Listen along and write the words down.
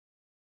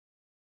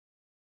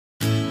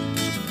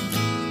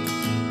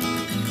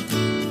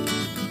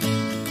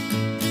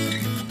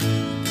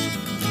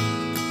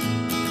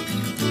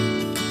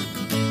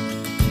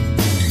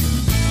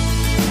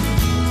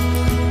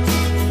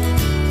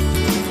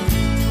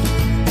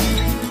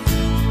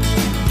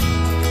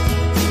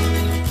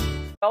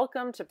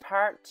Welcome to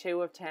part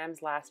 2 of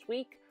Tam's last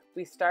week.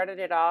 We started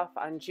it off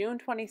on June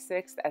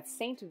 26th at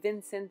St.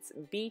 Vincent's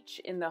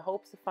Beach in the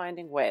hopes of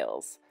finding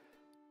whales.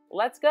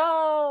 Let's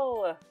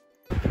go!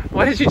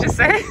 What did you just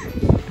say?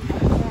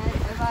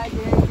 If I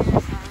did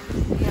hear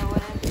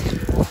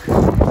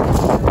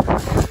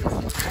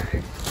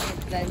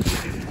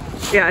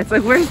sounds, Yeah, it's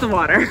like, where's the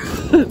water?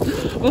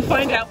 We'll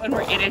find out when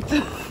we're in it. I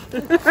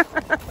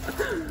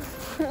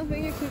don't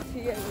think you can see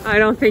it. I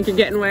don't think you're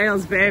getting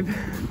whales, babe.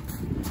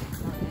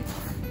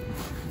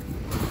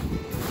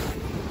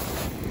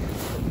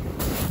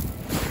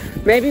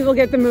 Maybe we'll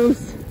get the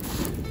moose.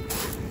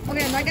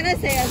 Okay, I'm not gonna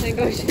say I think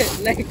we should,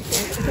 like,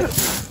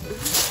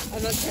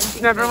 I'm not tempting.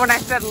 Remember when I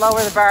said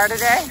lower the bar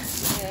today?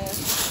 Yeah.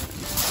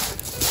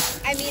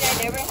 I mean,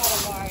 I never had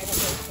a bar in a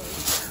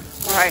place.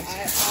 Right. I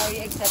already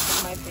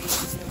accepted my fate.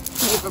 So.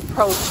 You've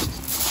approached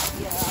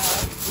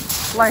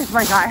Yeah. life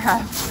like I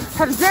have.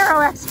 Have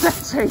zero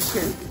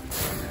expectations.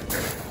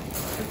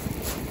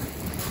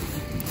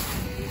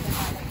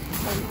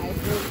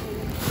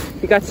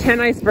 We got 10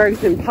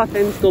 icebergs and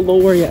puffins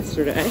galore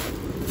yesterday.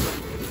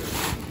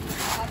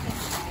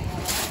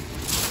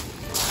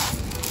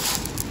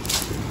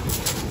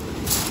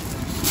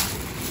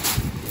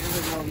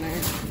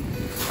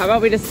 How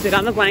about we just sit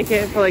on the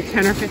blanket for like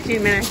 10 or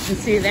 15 minutes and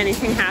see if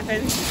anything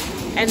happens,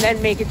 and then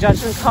make a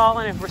judgment call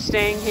on if we're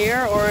staying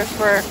here or if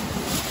we're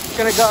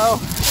gonna go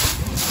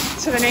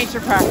to the nature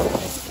park. You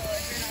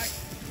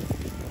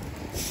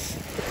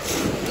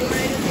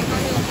ready to take on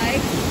a little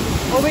hike?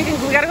 Well, we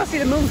gotta go see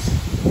the moose.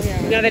 Oh,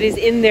 yeah. Now that he's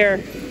in there,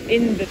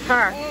 in the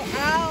car. Oh,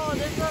 ow,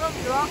 there's little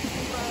rocks.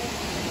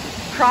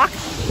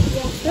 Crocs?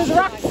 Yeah. There's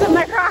rocks in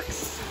my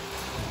Crocs.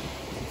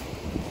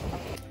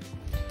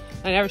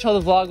 I never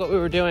told the vlog what we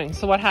were doing.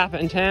 So what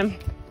happened, Tam? So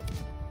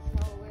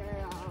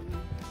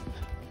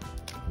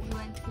we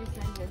went to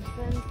St. Vincent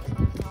and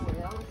there's no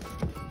whales.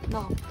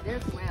 No,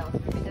 there's whales,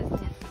 but we just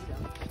can't see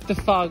them. The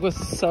fog was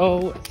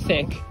so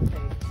thick.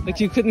 Like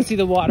you couldn't see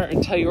the water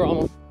until you were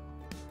almost...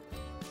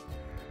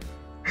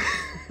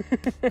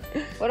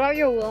 What are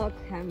your vlog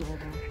camera?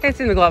 It's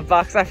in the glove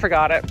box, I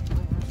forgot it.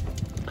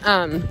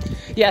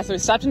 Yeah, so we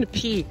stopped in to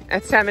pee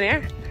at Tam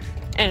and I,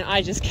 and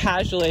I just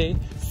casually,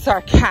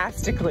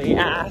 sarcastically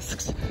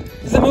asked,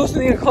 is the moose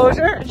in the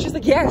enclosure? And she's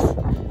like, yes.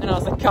 And I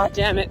was like, God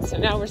damn it. So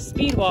now we're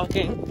speed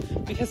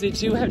walking because we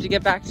do have to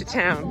get back to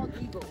town.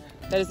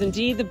 That is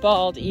indeed the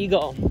bald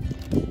eagle.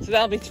 So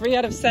that'll be 3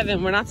 out of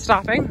 7. We're not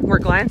stopping, we're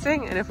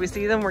glancing, and if we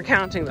see them, we're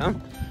counting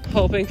them,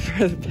 hoping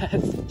for the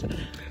best.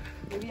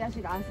 Maybe I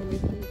should answer me,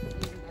 please.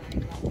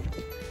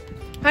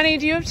 Honey,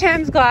 do you have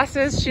Tam's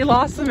glasses? She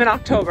lost them in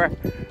October.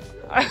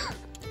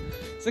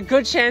 It's a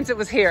good chance it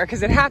was here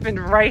because it happened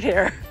right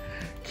here.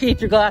 Keep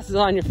your glasses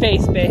on your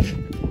face, babe.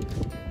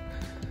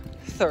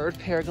 3rd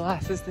pair of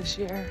glasses this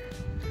year.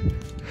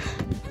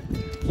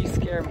 You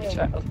scare me,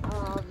 child.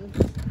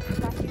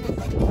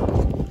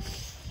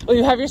 Oh,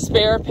 you have your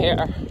spare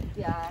pair.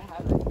 Yeah, I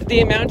have it. The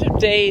amount of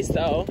days,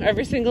 though,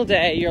 every single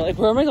day, you're like,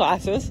 where are my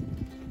glasses?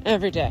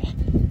 Every day.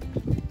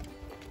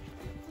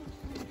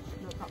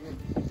 No problem.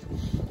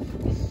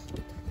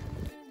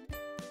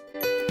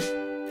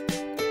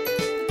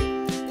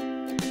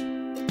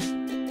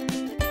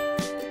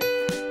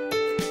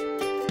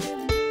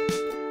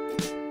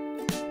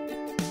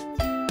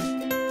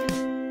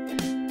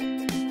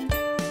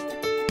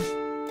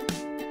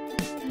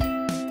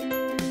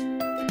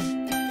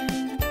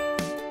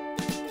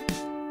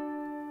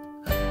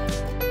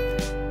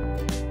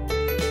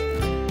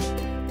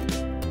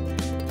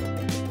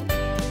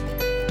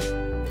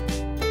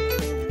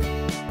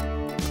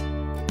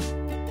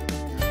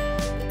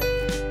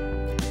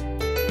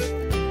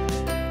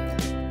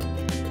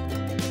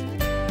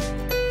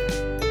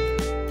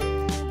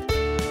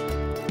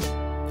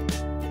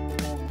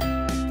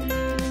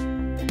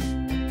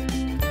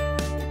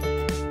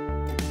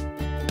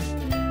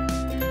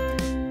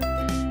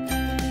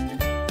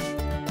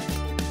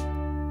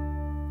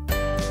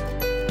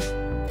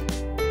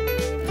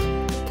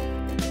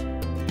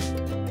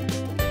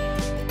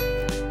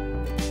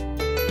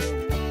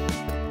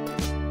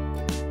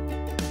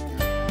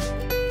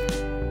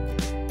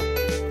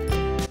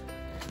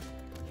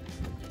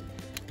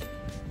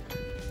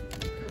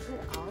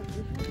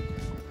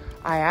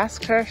 I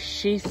asked her,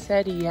 she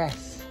said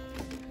yes.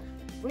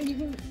 Where you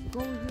can go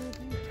here?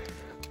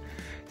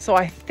 So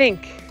I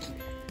think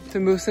the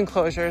moose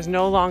enclosure is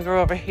no longer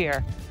over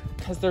here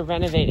because they're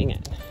renovating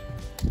it.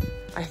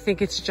 I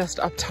think it's just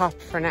up top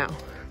for now.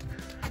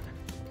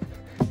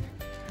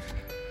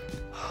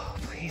 Oh,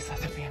 please let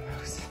there be a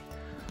moose.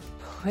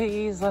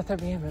 Please let there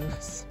be a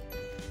moose.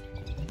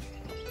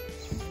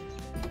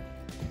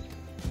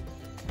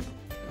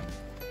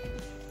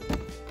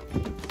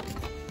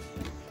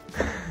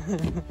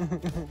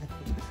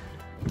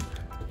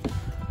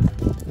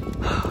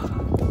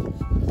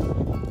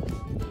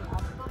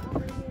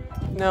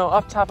 No,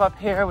 up top up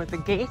here with the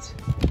gate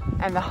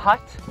and the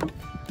hut.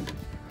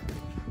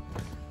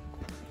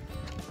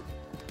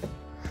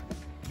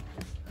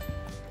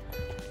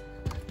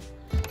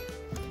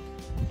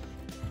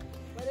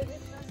 But if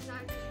it's not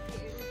snug, you'll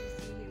be able to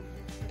see him.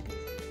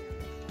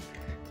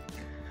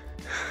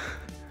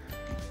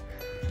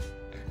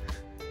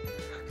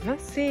 I'm not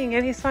seeing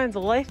any signs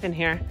of life in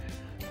here.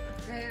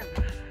 Damn.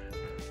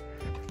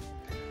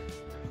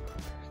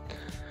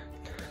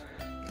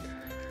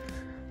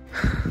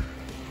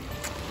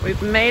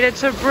 We've made it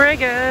to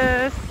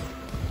Brigus.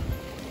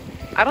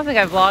 I don't think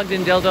I vlogged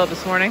in Dildo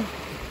this morning.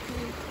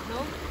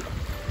 No?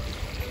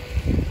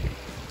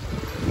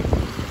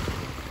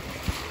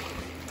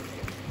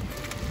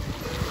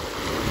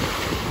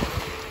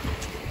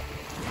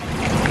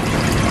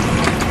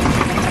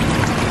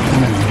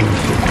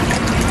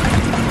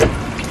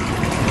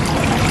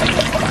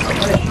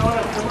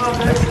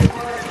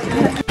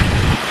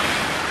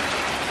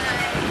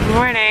 Good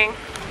morning.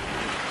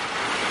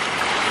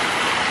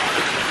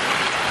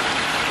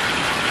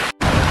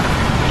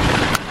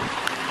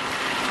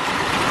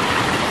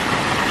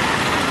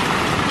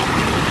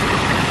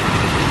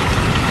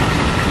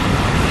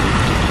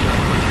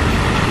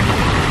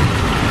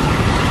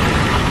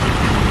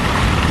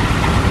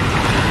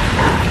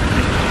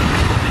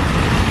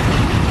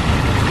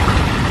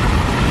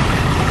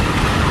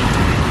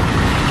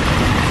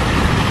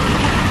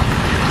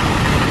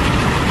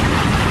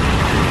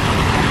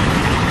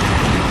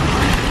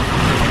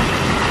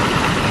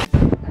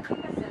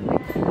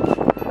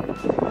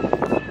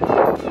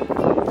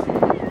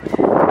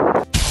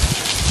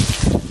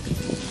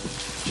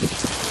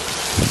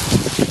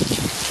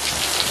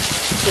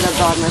 Should have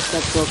brought my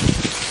sketchbook.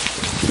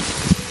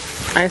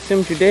 I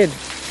assumed you did.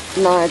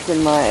 No, it's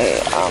in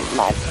my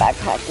my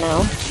backpack now.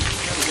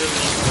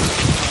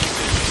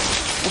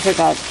 I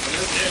forgot.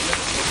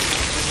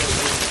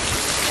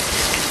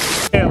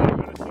 Tail, you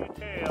want to see a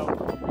tail?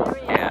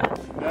 Yeah.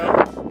 No,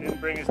 didn't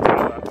bring his tail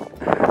up.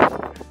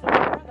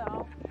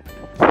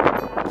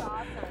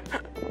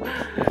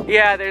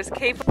 Yeah, there's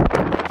Cape. My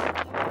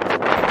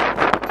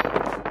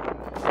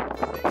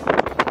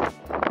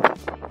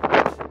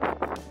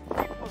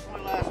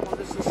last one,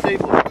 this is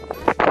Sable.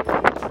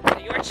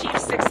 Your chief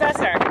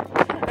successor.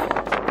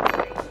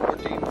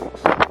 14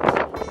 weeks.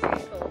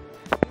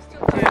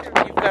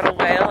 Dude, you've got a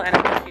whale and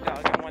a puppy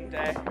dog in one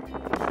day.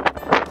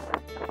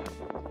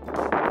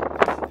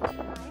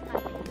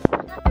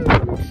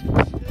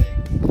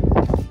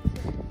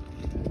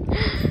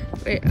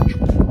 Wait,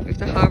 we have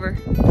to hover.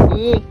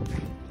 Ooh.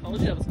 Told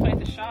you, that was quite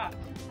the shot.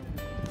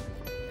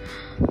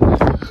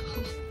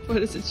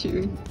 What is it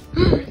chewing?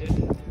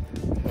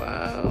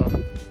 Wow.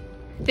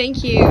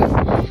 Thank you.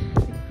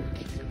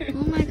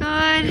 Oh my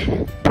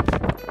god.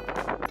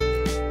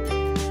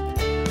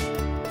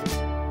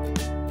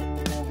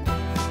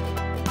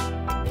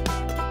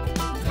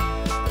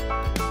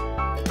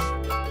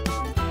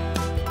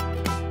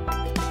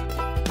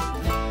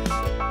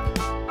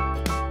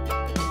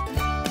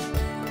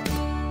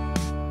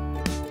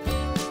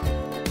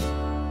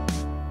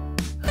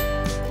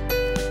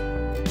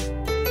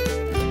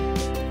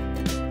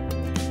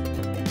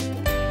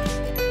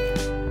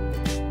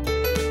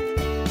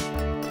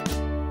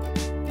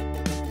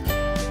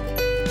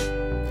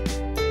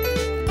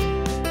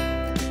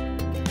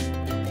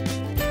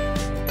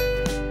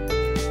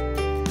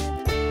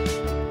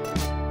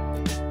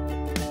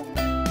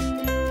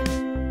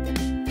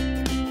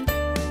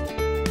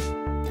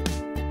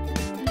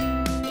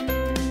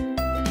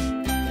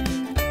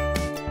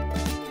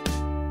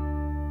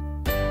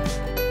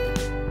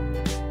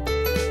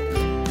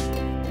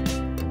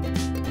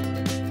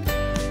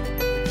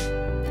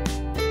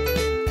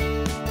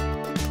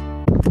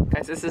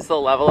 Guys, this is the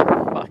level of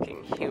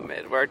fucking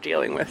humid we're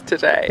dealing with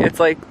today. It's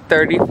like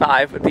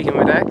 35 with the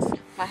humidex.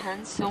 My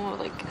hands so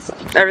like.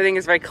 Everything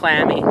is very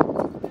clammy.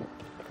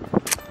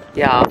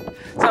 Yeah.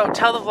 So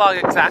tell the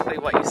vlog exactly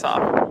what you saw.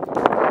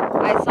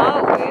 I saw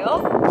a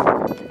whale.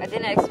 I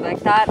didn't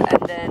expect that,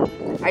 and then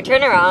I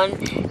turned around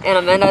and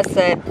Amanda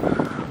said,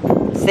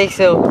 "Say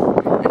so."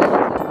 And then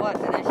I was like, "What?"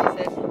 And then she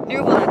said,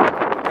 "Newfoundland."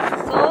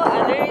 So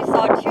I literally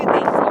saw two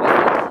things on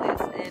my bucket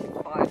list in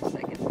 5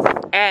 seconds.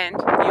 And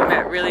you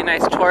met really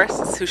nice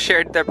tourists who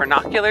shared their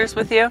binoculars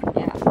with you.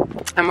 Yeah.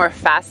 And we're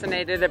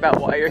fascinated about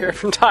why you're here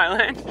from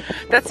Thailand.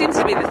 That seems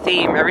to be the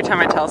theme. Every time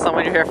I tell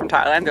someone you're here from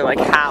Thailand, they're like,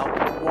 how?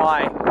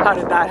 Why? How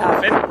did that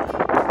happen?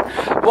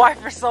 Why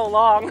for so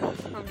long?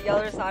 From the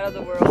other side of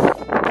the world.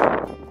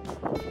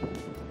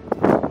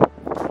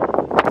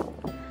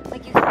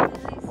 Like you can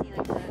literally see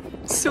like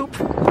the Soup.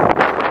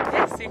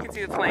 Yes, you can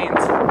see the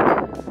planes.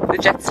 The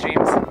jet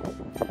streams.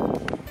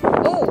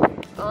 Oh,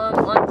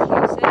 on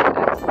Tuesday I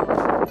saw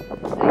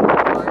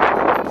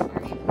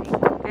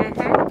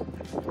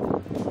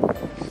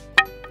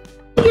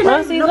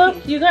Rosie,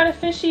 look, you got a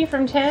fishy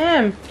from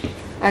Tam.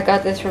 I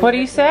got this from. What do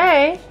you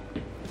say?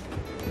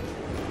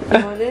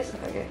 You want this?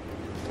 Okay.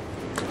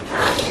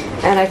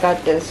 And I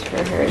got this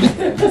for her.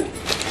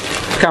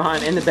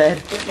 Gone in the bed.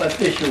 Put my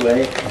fish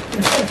away.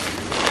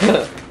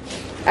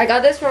 I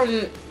got this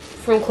from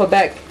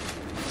Quebec.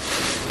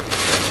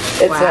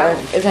 It's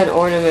it's an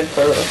ornament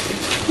for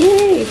Rosie.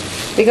 Yay!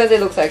 Because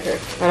it looks like her.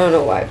 I don't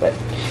know why, but.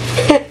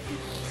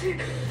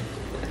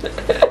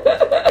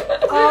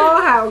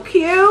 Oh, how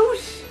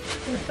cute!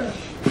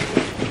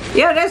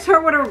 Yeah, that's her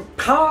with her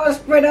claws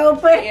spread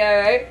open. Yeah,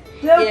 right?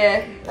 Yep.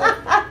 Yeah.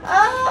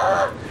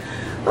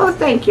 Oh,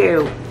 thank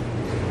you.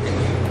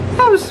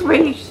 How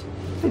sweet.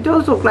 It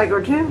does look like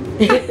her too.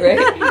 Right?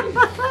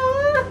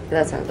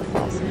 That's how the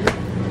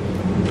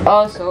faucet.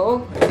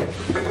 Also,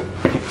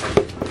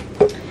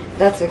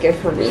 that's a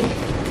gift for me.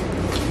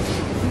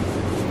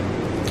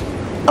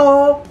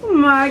 Oh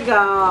my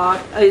God.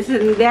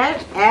 Isn't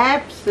that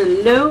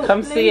absolutely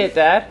Come see it,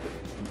 Dad.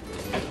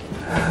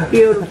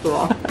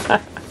 beautiful?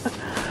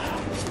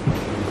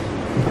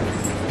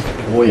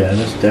 Oh yeah,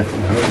 that's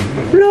definitely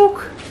her.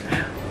 Look.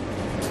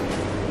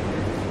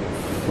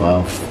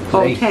 Wow.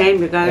 Oh, Nice.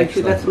 Tam, you got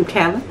Excellent. some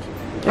talent.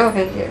 Oh,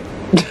 thank you.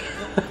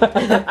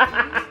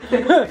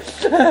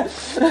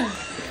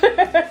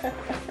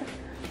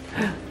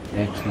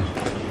 Excellent.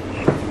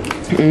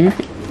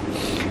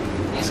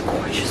 It's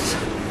gorgeous.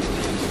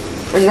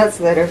 And that's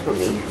letter for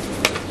me.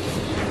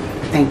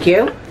 Thank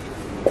you.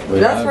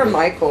 That's for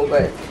Michael,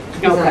 but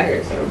he's not Okay.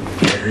 here, so.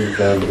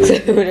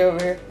 Michael.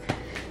 Whatever.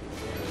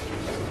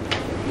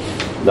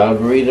 I'll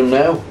read them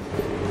now.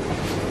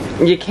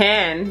 You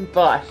can,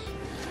 but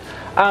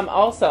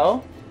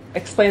also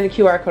explain the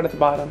QR code at the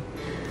bottom.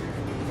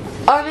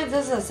 Oh, it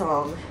is a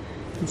song.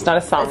 It's not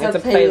a song, it's a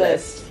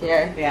playlist.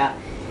 Yeah. Yeah.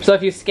 So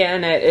if you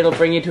scan it, it'll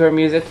bring you to her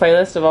music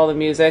playlist of all the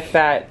music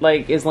that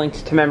like is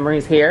linked to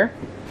memories here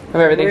of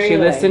everything she Really?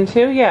 listened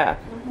to. Yeah.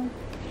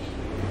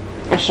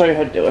 I'll show you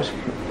how to do it.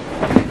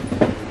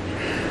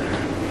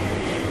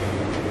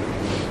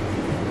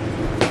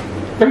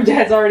 Her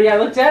dad's already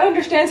looked at,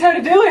 understands how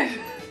to do it.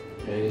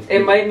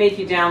 It might make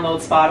you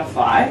download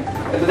Spotify,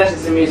 but that's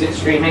just a music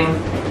streaming.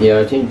 Yeah,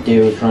 I think they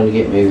were trying to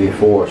get me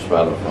before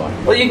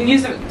Spotify. Well, you can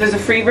use it. There's a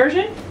free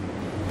version.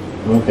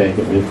 Okay,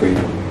 get me the free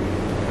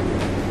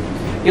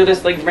one. You'll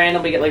just like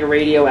randomly get like a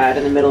radio ad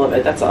in the middle of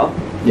it. That's all.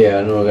 Yeah,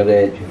 I know I got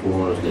ads before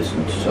when I was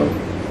listening to some.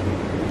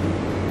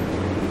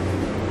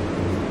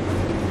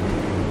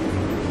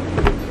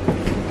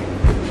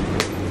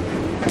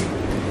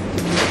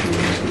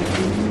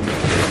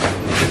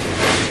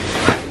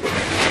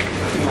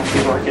 Must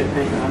be working.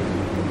 Hang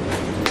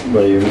on.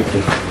 But you need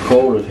to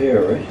code it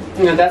here, right?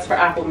 No, that's for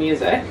Apple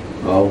Music,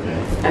 Oh,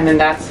 okay. and then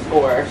that's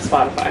for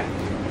Spotify.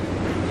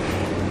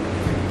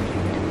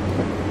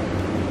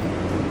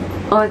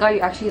 Oh my god, you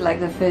actually like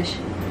the fish.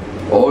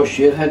 Oh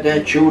shit, had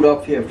that chewed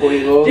up here before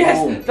you go Yes,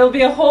 home. there'll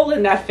be a hole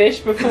in that fish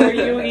before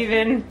you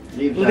even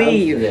Leave the house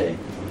leave. today.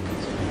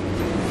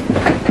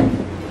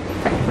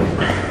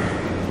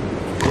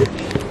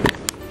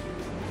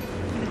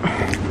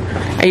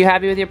 Are you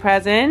happy with your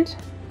present?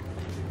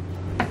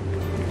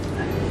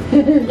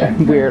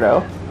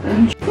 Weirdo.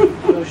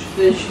 So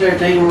she started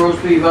taking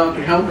roast beef out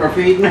the counter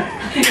feeding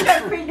her.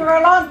 Let's feed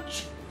her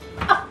lunch.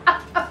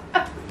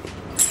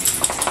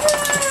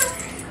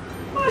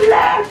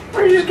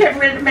 We're just getting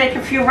ready to make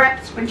a few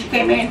reps when she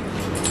came in.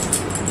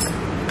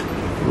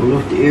 Oh,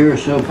 look, the ear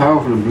is so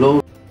powerful, it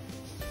blows.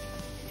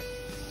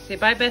 Say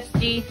bye,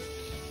 bestie.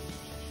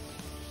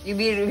 You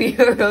mean me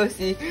or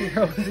Rosie?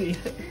 Rosie.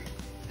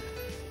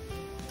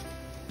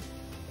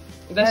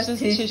 That's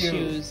just tissue.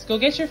 tissues. Go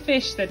get your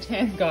fish that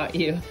Tam got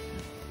you.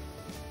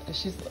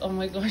 She's, oh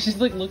my gosh, she's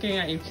like looking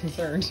at you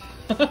concerned.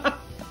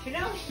 You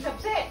know, she's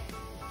upset.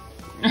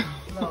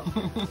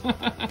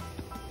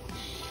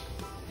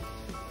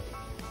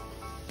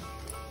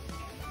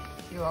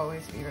 You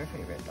always be my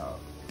favorite dog.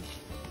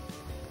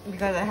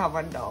 Because I have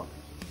one dog.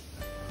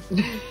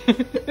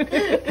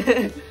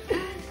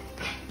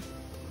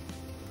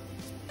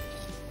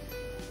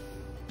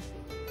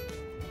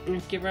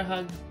 Give her a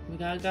hug. We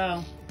gotta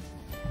go.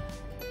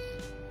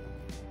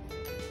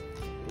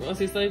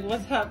 Rosie's like,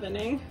 what's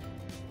happening?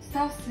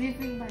 Stop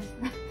sleeping my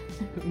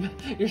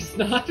snot. You're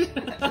snot?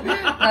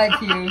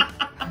 Like you.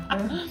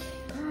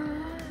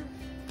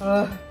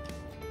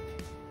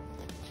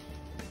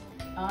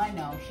 I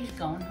know, she's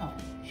going home.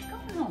 She's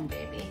going home,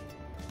 baby.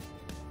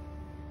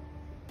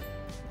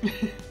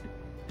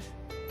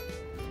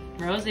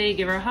 Rosie,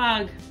 give her a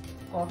hug.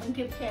 Go and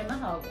give Tam a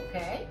hug,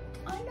 okay?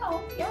 I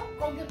know, yeah,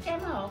 go give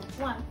Tam a hug.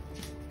 One.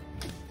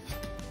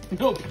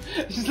 Nope.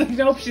 She's like,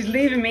 nope, she's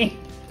leaving me.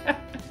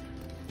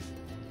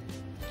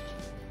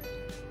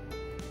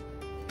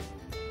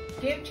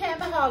 Give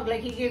Tam a hug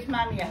like he gives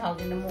Mommy a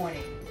hug in the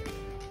morning.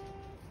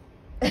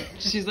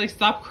 She's like,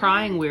 stop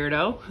crying,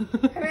 weirdo.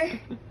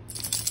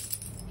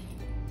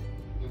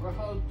 Give her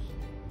hugs.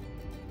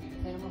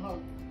 Give him a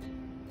hug.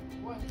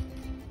 What?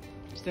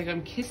 She's like,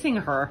 I'm kissing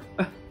her.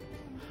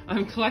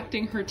 I'm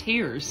collecting her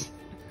tears.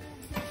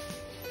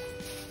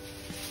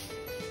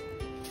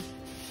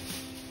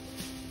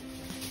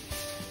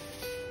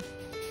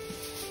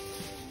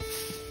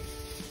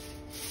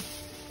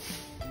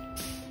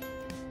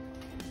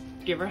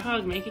 Give her a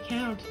hug, make it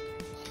count.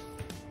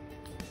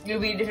 You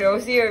mean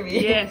Rosie or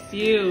me? Yes,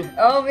 you.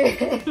 Oh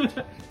man.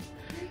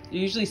 You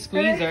usually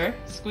squeeze her.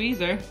 Squeeze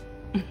her.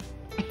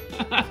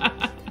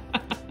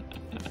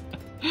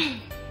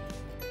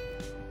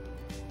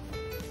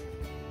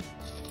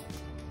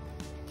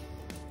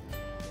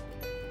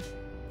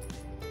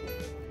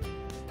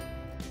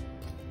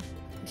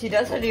 She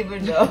doesn't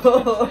even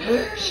know.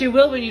 She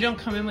will when you don't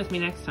come in with me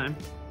next time.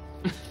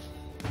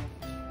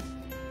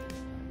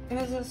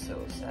 This is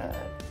so sad.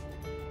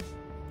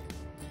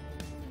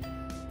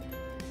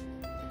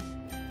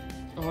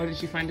 Oh,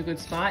 did you find a good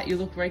spot? You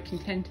look right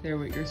content there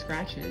with your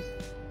scratches.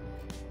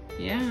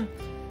 Yeah.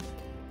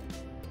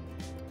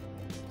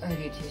 I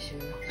need tissue.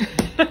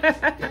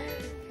 Thank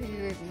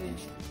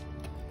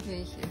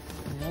you.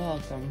 You're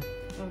welcome.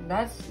 Oh,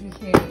 that's, you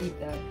can't eat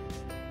that.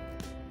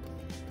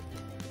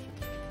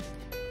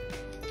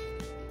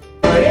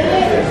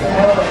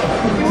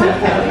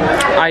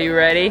 Are you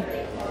ready?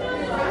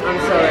 I'm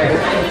so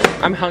ready.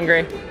 I'm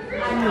hungry.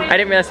 I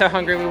didn't realize how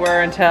hungry we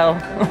were until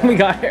we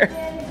got here.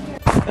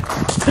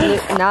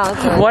 Now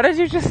it's like, What did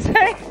you just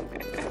say?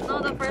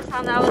 no, the first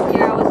time that I was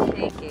here, I was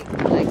shaking.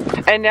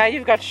 Like, And now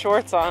you've got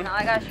shorts on. now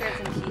I got shirts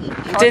and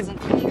t-shirts.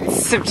 Did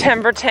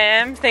September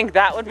Tam think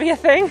that would be a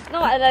thing? No,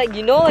 I, like,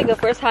 you know, like the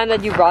first time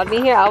that you brought me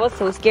here, I was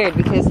so scared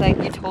because like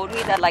you told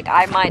me that like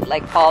I might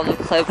like fall off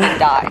the cliff and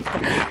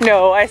die.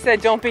 No, I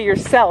said don't be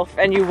yourself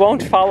and you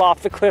won't fall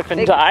off the cliff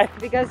and die.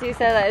 Because you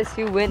said that it's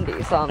too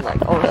windy, so I'm like,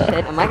 oh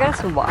shit, am I gonna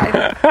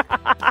survive?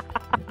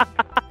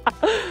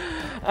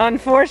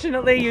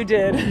 Unfortunately, you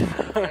did.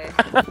 Okay.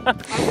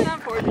 How's it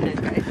unfortunate,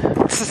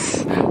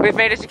 guys? We've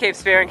made it to Cape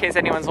Spear in case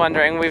anyone's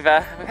wondering. We've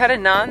had a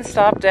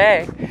non-stop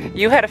day.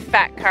 You had a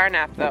fat car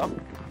nap though.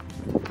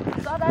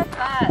 It's not that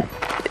fast.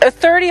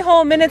 30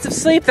 whole minutes of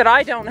sleep that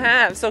I don't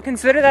have, so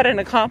consider that an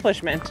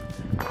accomplishment.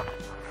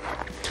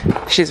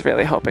 She's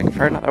really hoping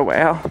for another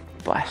whale,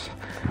 but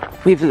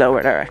we've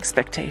lowered our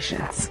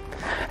expectations.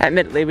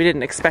 Admittedly, we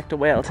didn't expect a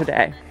whale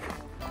today.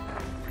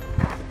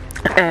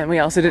 And we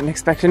also didn't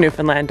expect a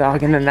Newfoundland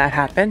dog, and then that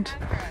happened.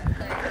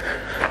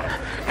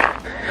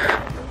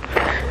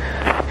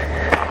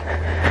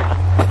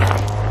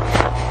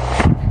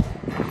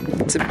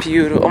 It's a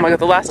beautiful, oh my god,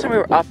 the last time we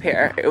were up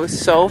here, it was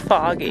so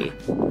foggy.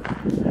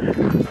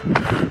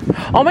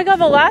 Oh my god,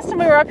 the last time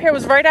we were up here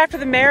was right after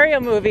the Mario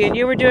movie and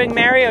you were doing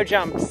Mario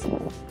jumps.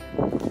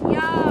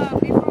 Yeah,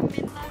 before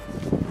midnight.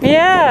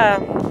 Yeah.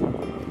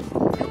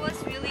 It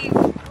was really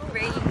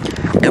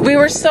raining. We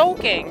were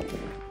soaking.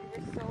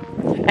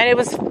 And it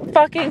was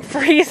fucking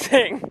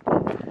freezing.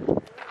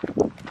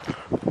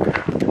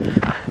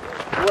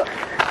 What?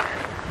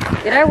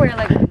 Did I wear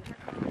like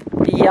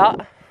winter Yeah.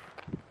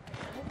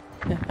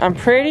 I'm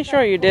pretty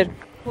sure you did.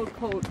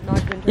 coat,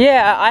 not winter?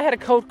 Yeah, I had a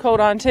coat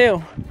on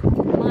too.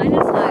 Mine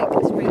is like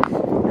a spring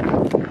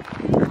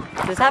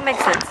coat. Does that make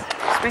sense?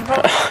 Spring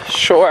coat?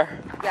 Sure.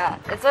 Yeah,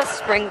 it's a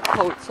spring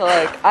coat. So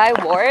like I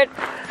wear it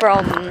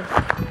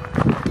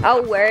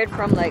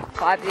from like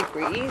 5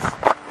 degrees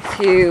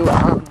to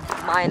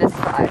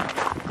 -5.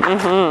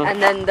 Mm-hmm.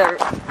 And then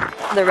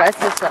the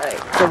rest is like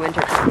the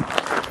winter coat.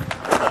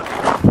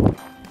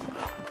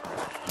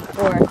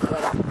 Or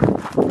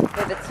whatever.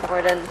 If it's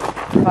more than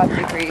 5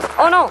 degrees.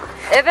 Oh no!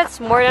 If it's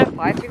more than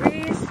 5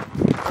 degrees,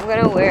 I'm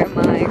gonna wear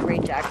my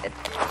rain jacket.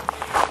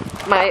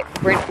 My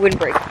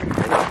windbreaker.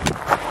 You know.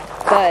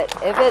 But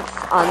if it's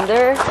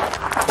under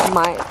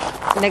my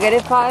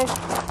 -5,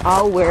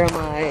 I'll wear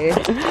my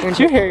Did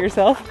you hear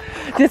yourself?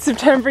 Did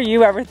September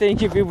you ever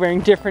think you'd be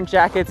wearing different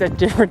jackets at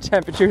different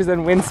temperatures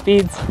and wind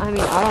speeds? I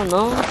mean, I don't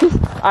know.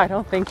 I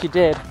don't think you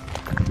did.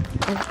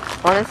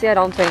 Honestly, I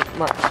don't think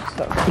much,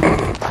 so.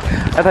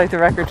 I'd like the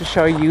record to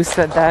show you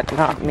said that,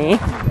 not me.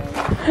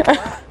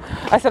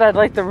 I said I'd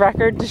like the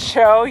record to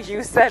show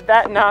you said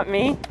that, not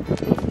me.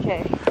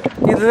 Okay.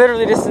 You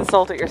literally just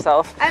insulted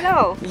yourself. I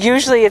know.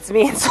 Usually it's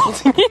me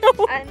insulting you.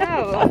 I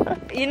know.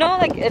 You know,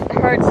 like, it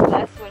hurts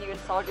less when you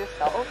insult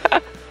yourself.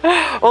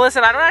 Well,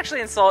 listen, I don't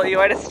actually insult you.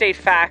 I just state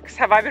facts.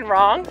 Have I been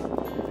wrong?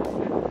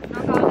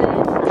 No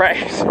comment.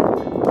 Right.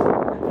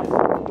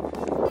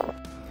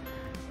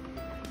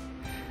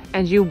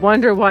 And you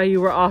wonder why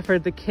you were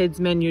offered the kids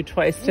menu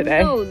twice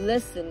today. No,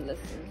 listen.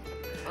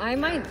 I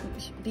might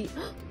be...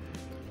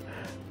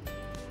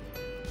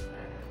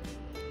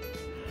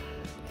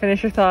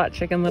 Finish your thought,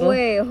 Chicken Little.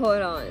 Wait,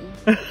 hold on.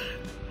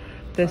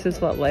 This is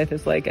what life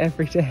is like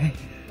every day.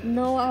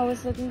 No, I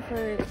was looking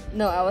for...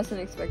 No, I wasn't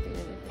expecting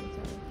anything,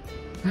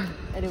 sorry.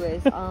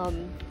 Anyways,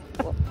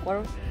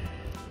 what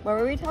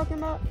were we talking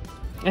about?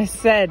 I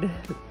said,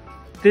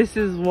 this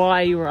is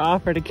why you were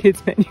offered a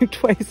kids menu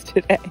twice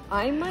today.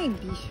 I might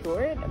be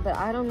short, but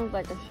I don't look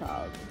like a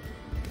child.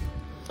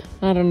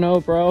 I don't know,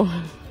 bro.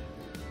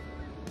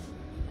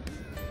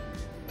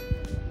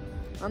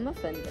 I'm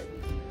offended.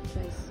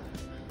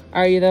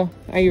 Are you though?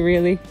 Are you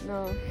really?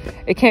 No.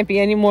 It can't be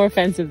any more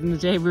offensive than the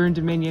day we were in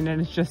Dominion and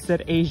it just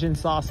said Asian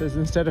sauces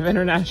instead of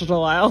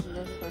international aisle.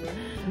 That's funny.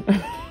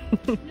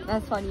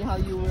 That's funny how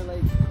you were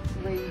like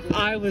raging.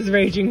 I was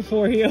raging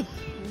for you.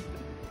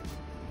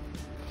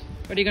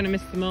 What are you gonna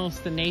miss the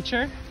most? The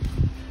nature?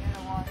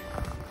 Yeah,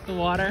 The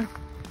water?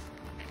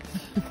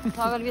 it's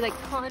all gonna be like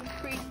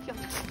concrete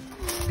jungle.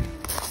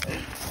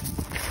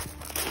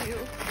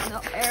 No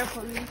air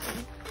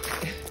pollution.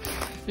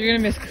 You're gonna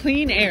miss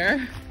clean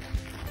air.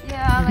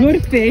 Yeah. Good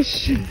Like,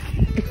 fish.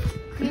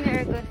 clean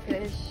air, good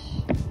fish.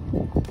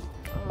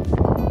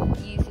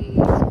 Easy.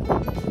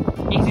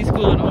 Easy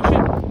school and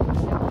ocean.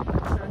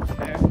 That's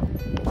fair.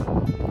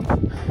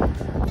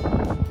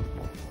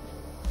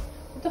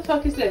 What the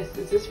fuck is this?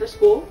 Is this for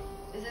school?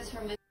 Is this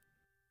for me?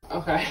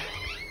 Okay.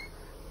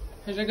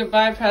 Here's your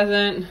goodbye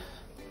present.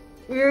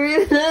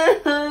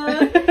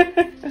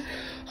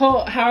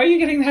 Oh, how are you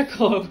getting that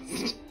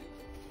closed?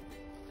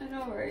 I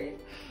know, right?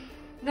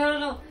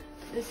 No.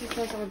 This is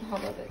because I'm on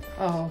top of it.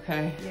 Oh,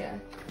 okay. Yeah.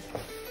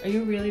 Are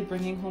you really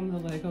bringing home the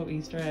Lego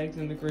Easter eggs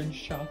and the Grinch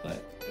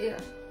chocolate? Yeah.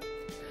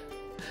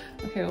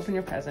 Okay, open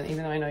your present,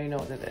 even though I know you know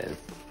what it is.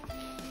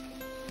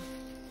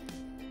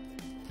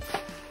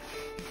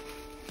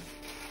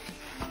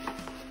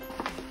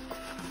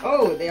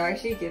 Oh, they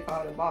actually give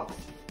out a box.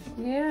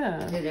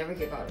 Yeah. They never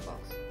give out a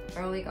box.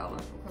 I only got one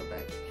from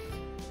Quebec.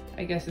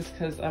 I guess it's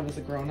because I was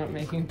a grown-up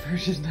making a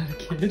purchase, not a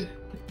kid.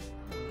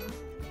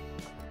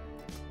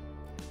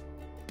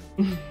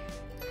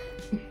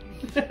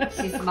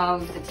 She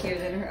smiled with the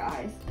tears in her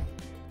eyes.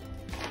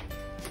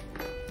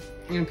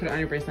 You gonna put it on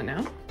your bracelet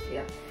now?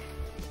 Yeah.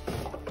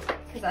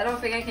 Because I don't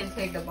think I can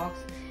take the box.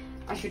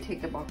 I should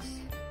take the box.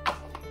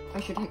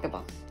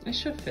 It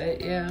should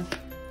fit, yeah.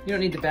 You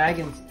don't need the bag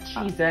and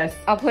Jesus.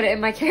 I'll put it in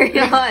my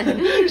carry-on.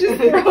 Just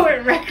throw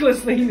it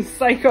recklessly, you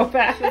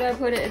psychopath. Should I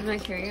put it in my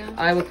carry-on?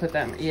 I would put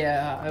them,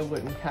 yeah, I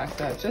wouldn't pack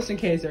that. Just in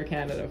case Air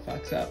Canada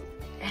fucks up.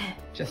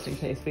 Just in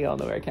case we all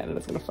know Air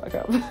Canada's gonna fuck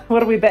up.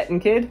 What are we betting,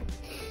 kid?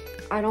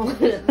 I don't want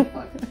to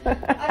fuck.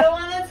 I don't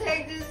want to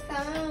take this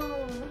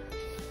down.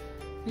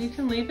 You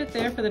can leave it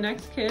there for the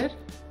next kid.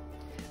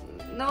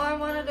 No, I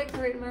want to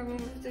decorate my room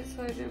with this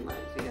so it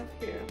reminds me of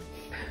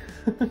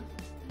here.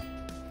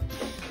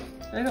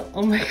 I don't,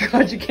 oh my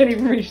God, you can't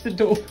even reach the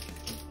door.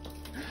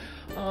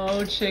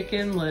 Oh,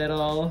 Chicken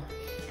Little.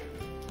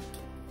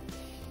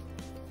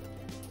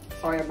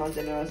 Sorry, I'm not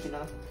generous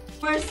enough.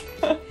 First.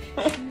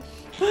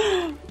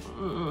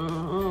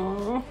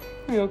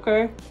 You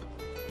okay?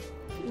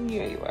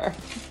 Yeah, you are.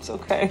 It's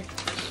okay.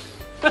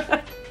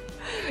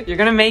 You're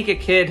gonna make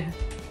it, kid.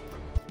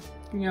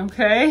 You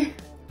okay?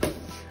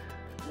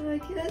 I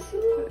guess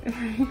so.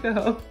 There you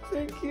go.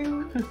 Thank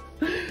you.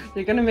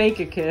 You're gonna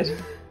make it, kid.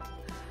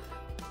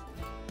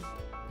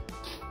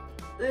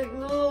 Like,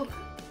 no.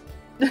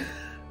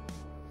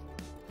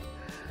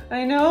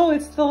 I know,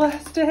 it's the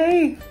last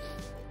day.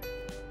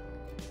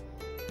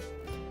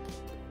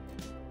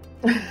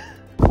 Good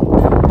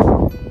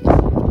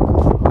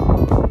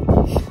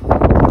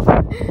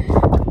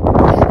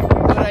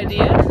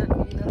idea?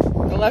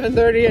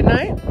 11:30 at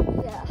night?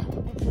 Yeah.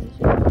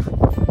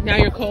 Now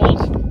you're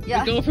cold?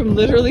 Yeah. You go from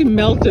literally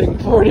melting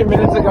 40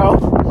 minutes ago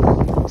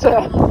to...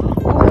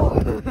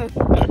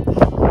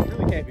 It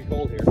really can't be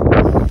cold here.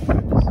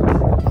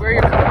 Where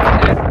your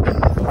coats, Tim?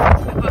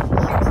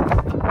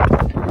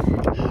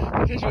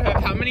 Because you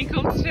have how many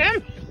coats,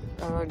 Tim?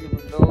 I don't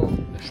even know.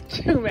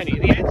 Too many.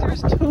 The answer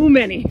is too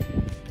many.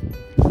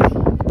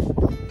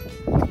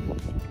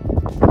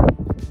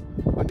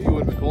 I knew you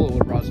would have been cold. I would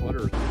have brought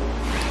sweaters.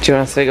 Do you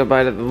want to say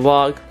goodbye to the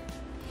vlog?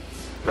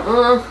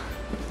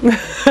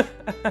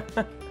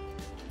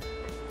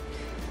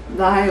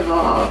 Bye,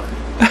 vlog.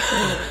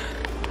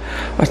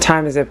 What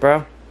time is it,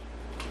 bro?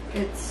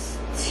 It's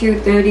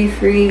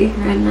 2:33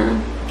 right now.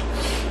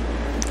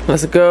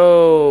 Let's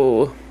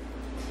go.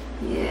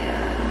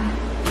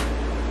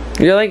 Yeah.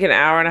 You're like an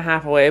hour and a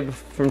half away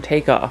from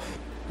takeoff,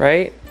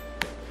 right?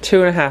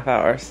 2.5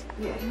 hours.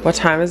 Yeah. What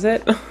time is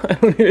it? I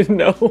don't even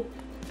know.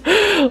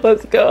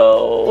 Let's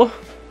go.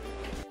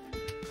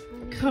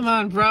 Come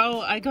on,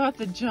 bro. I got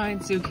the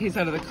giant suitcase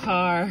out of the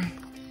car.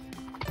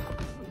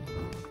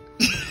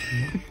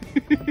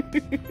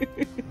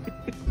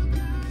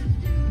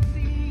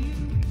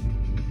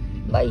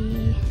 Bye.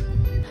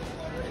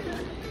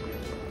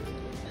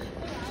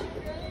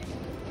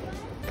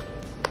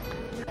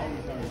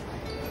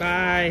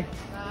 Bye. Bye.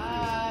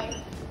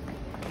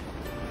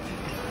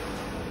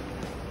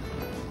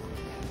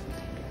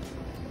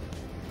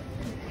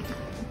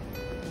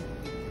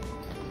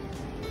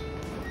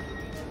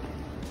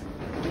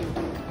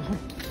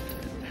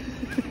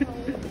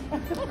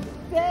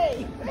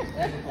 Say.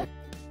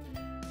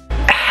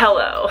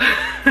 Hello.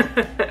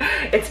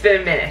 It's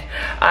been a minute.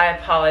 I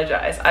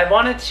apologize. I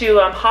wanted to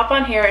hop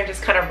on here and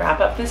just kind of wrap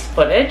up this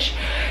footage.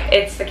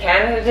 It's the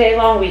Canada Day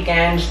long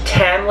weekend.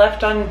 Tam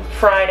left on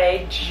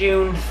Friday,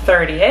 June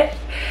 30th.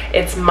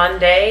 It's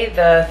Monday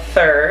the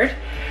 3rd.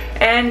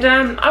 And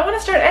I want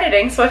to start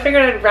editing, so I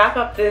figured I'd wrap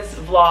up this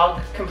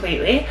vlog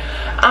completely.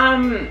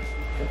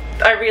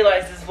 I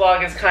realize this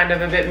vlog is kind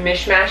of a bit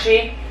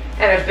mishmashy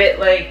and a bit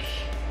like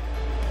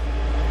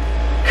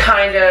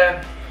kind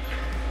of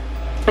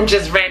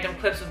just random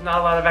clips with not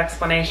a lot of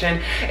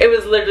explanation. It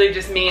was literally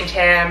just me and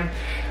Tam,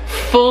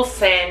 full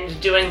send,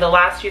 doing the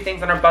last few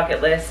things on our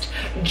bucket list.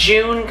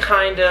 June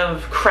kind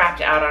of crapped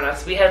out on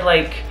us. We had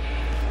like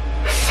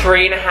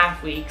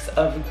 3.5 weeks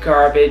of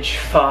garbage,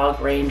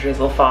 fog, rain,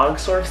 drizzle, fog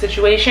sort of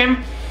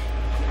situation.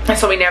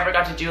 So we never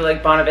got to do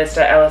like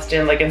Bonavista,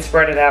 Elliston, like and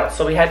spread it out.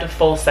 So we had to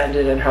full send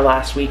it in her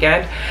last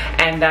weekend.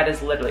 And that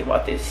is literally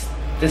what this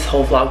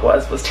whole vlog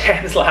was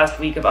Tam's last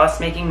week of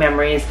us making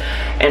memories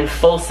and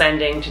full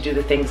sending to do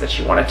the things that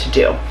she wanted to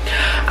do.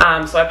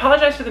 So I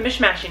apologize for the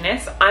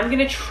mishmashiness. I'm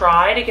gonna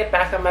try to get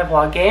back on my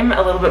vlog game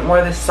a little bit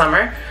more this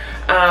summer.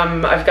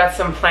 I've got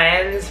some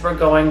plans. We're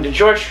going to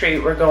George Street.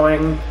 We're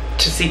going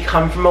to see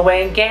Come From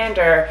Away in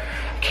Gander.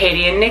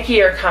 Katie and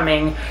Nikki are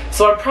coming,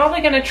 so I'm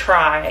probably gonna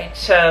try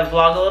to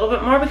vlog a little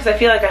bit more because I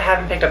feel like I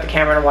haven't picked up the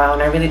camera in a while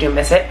and I really do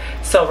miss it.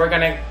 So we're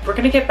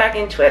gonna get back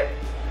into it.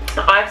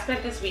 I've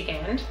spent this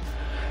weekend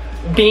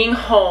being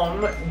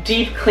home,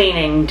 deep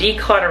cleaning,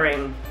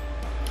 decluttering,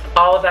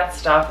 all of that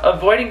stuff,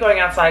 avoiding going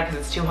outside because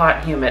it's too hot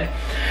and humid.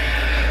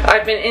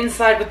 I've been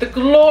inside with the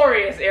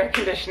glorious air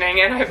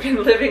conditioning and I've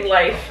been living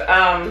life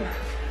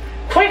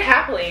quite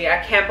happily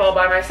at camp all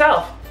by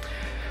myself.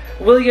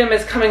 William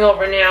is coming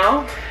over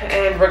now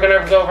and we're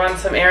gonna go run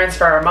some errands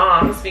for our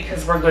moms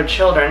because we're good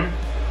children.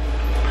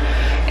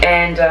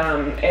 And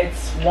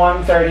it's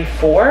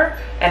 1:34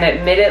 and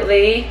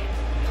admittedly,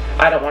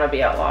 I don't wanna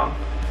be out long.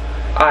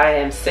 I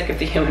am sick of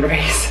the human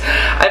race.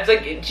 I was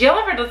like, do y'all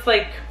ever just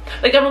like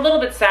I'm a little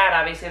bit sad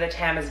obviously that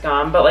Tam is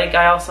gone, but like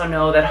I also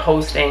know that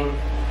hosting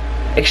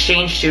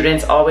exchange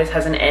students always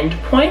has an end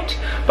point,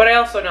 but I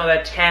also know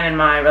that Tam and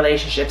my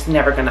relationship's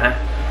never gonna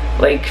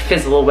like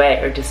fizzle away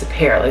or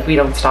disappear. Like we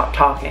don't stop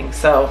talking,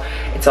 so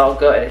it's all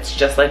good. It's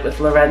just like with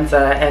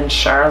Lorenza and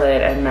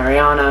Charlotte and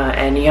Mariana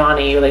and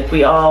Yanni, like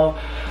we all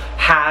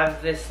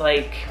have this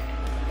like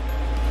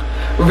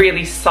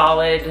really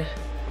solid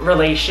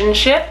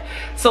relationship.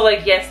 So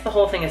like yes, the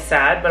whole thing is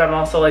sad, but I'm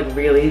also like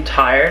really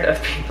tired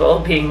of people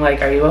being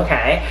like, are you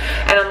okay?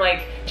 And I'm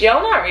like, do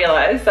y'all not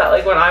realize that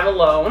like when I'm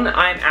alone,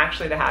 I'm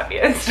actually the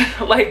happiest?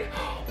 Like,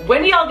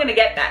 when y'all gonna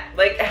get that?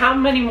 Like, how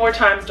many more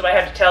times do I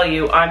have to tell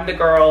you I'm the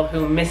girl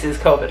who misses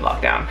COVID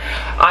lockdown?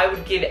 I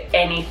would give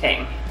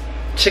anything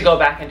to go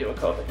back and do a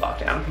COVID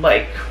lockdown.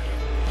 Like,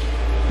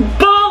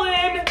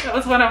 ballin'! That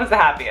was when I was the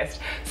happiest.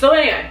 So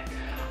anyway,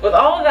 with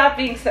all of that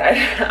being said,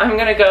 I'm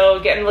gonna go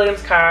get in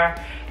William's car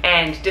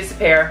and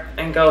disappear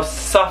and go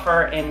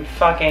suffer in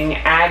fucking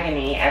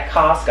agony at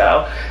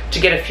Costco to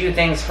get a few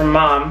things from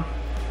Mom,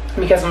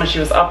 because when she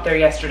was up there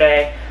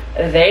yesterday,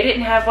 they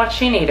didn't have what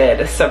she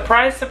needed.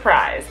 Surprise,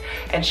 surprise.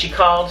 And she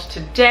called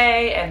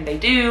today and they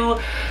do.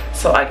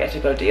 So I get to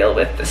go deal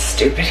with the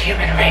stupid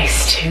human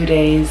race 2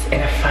 days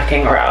in a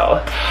fucking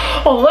row.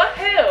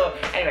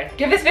 Woohoo! Anyway,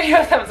 give this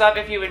video a thumbs up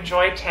if you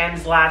enjoyed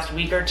Tam's last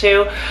week or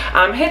two.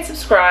 Hit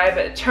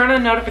subscribe, turn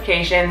on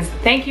notifications.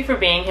 Thank you for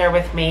being here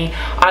with me.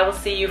 I will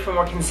see you for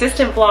more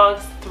consistent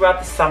vlogs throughout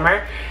the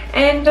summer.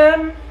 And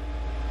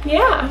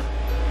yeah.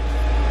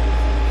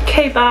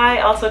 Okay,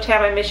 bye. Also,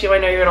 Tam, I miss you. I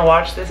know you're gonna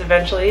watch this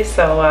eventually,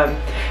 so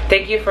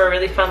thank you for a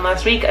really fun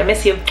last week. I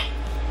miss you.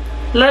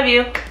 Love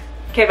you.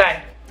 Okay,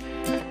 bye.